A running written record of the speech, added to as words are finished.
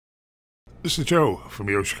This is Joe from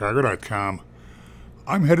YoChicago.com.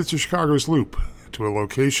 I'm headed to Chicago's Loop, to a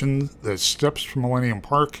location that steps from Millennium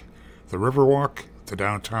Park, the Riverwalk, the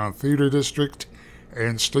Downtown Theater District,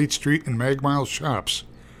 and State Street and Mag Mile shops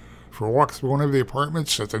for a walk through one of the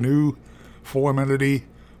apartments at the new full-amenity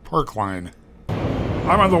Parkline.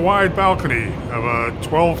 I'm on the wide balcony of a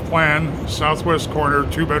 12-plan southwest corner,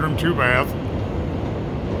 2-bedroom, 2-bath,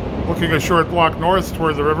 looking a short block north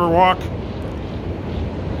toward the Riverwalk,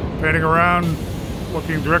 panning around,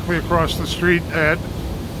 looking directly across the street at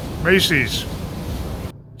Macy's.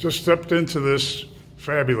 Just stepped into this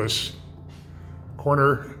fabulous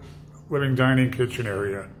corner living, dining, kitchen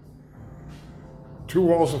area. 2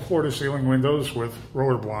 walls of floor-to-ceiling windows with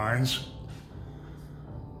roller blinds,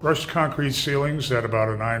 brushed concrete ceilings at about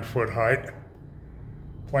a 9-foot height,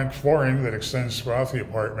 plank flooring that extends throughout the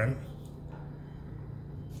apartment.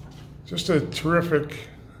 Just a terrific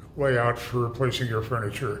layout for placing your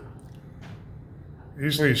furniture.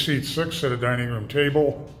 Easily seat 6 at a dining room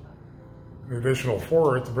table, an additional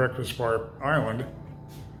 4 at the breakfast bar island.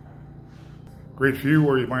 Great view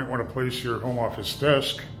where you might want to place your home office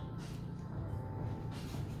desk.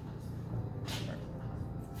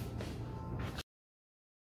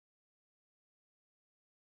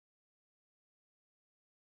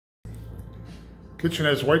 Kitchen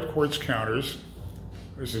has white quartz counters.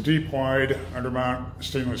 There's a deep, wide, undermount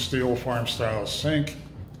stainless steel farm-style sink.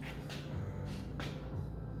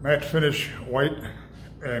 Matte finish white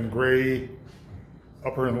and gray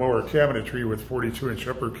upper and lower cabinetry with 42-inch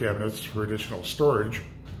upper cabinets for additional storage.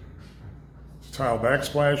 Tile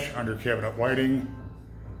backsplash, under cabinet lighting,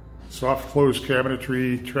 soft close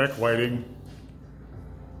cabinetry, track lighting,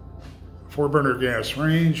 4-burner gas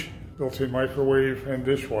range, built-in microwave, and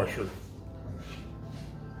dishwasher.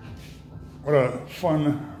 What a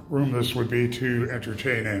fun room this would be to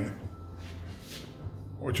entertain in,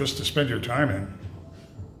 or just to spend your time in.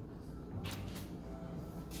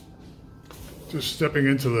 Just stepping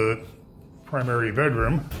into the primary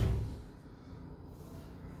bedroom.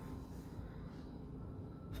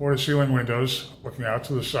 Floor-to-ceiling windows looking out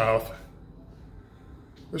to the south.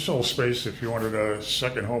 This little space if you wanted a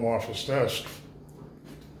second home office desk.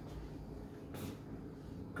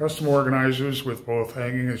 Custom organizers with both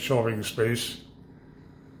hanging and shelving space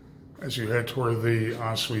as you head toward the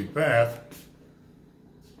ensuite bath.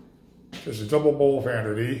 There's a double bowl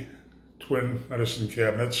vanity, twin medicine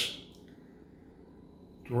cabinets,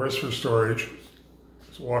 drawers for storage.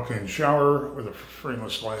 It's a walk-in shower with a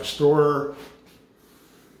frameless glass door,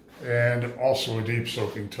 and also a deep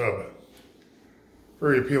soaking tub.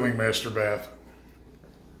 Very appealing master bath.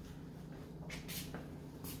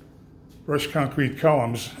 Brushed concrete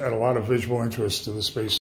columns add a lot of visual interest to the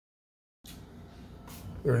space.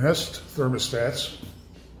 They're Nest thermostats.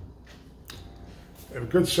 They have a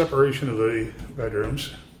good separation of the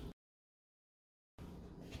bedrooms.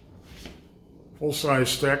 Full-size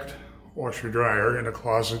stacked washer-dryer in a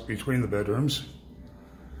closet between the bedrooms.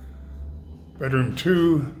 Bedroom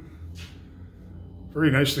 2, very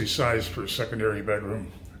nicely sized for a secondary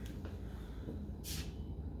bedroom.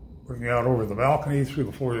 Looking out over the balcony through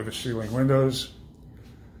the floor-to-the-ceiling windows.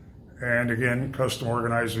 And again, custom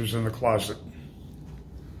organizers in the closet.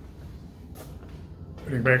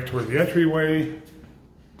 Heading back toward the entryway,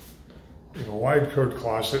 we have a wide coat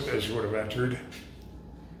closet as you would have entered.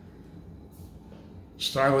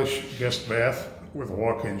 Stylish guest bath with a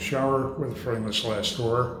walk-in shower with a frameless glass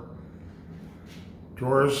door.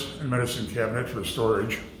 Drawers and medicine cabinet for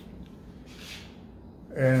storage.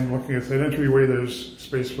 And looking at that entryway, there's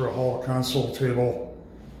space for a hall console table.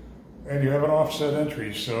 And you have an offset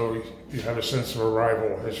entry, so you have a sense of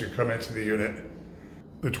arrival as you come into the unit.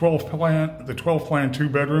 The 12-plan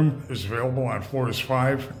 2-bedroom is available on floors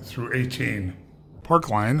 5 through 18.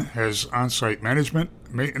 Parkline has on-site management,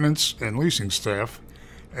 maintenance, and leasing staff,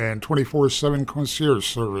 and 24/7 concierge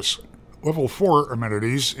service. Level 4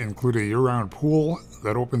 amenities include a year-round pool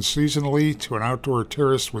that opens seasonally to an outdoor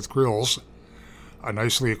terrace with grills, a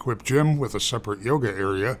nicely equipped gym with a separate yoga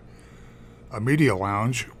area, a media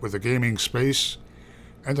lounge with a gaming space,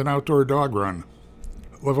 and an outdoor dog run.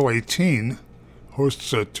 Level 18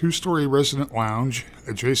 hosts a 2-story resident lounge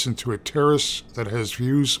adjacent to a terrace that has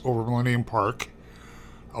views over Millennium Park,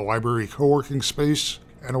 a library co-working space,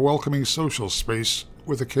 and a welcoming social space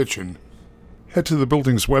with a kitchen. Head to the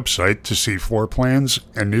building's website to see floor plans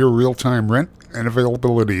and near real-time rent and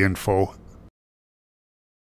availability info.